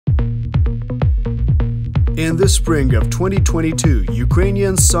In the spring of 2022,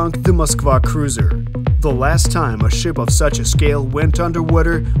 Ukrainians sunk the Moskva cruiser. The last time a ship of such a scale went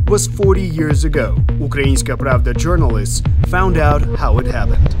underwater was 40 years ago. Ukrainska Pravda journalists found out how it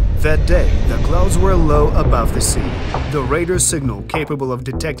happened. That day, the clouds were low above the sea. The radar signal, capable of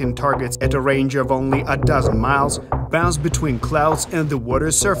detecting targets at a range of only a dozen miles, bounced between clouds and the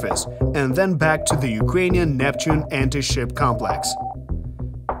water surface, and then back to the Ukrainian Neptune anti-ship complex.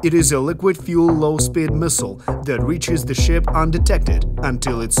 It is a liquid-fuel low-speed missile that reaches the ship undetected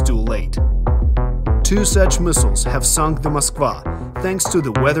until it's too late. Two such missiles have sunk the Moskva, thanks to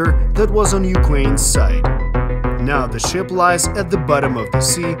the weather that was on Ukraine's side. Now the ship lies at the bottom of the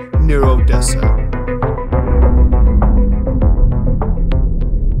sea near Odessa.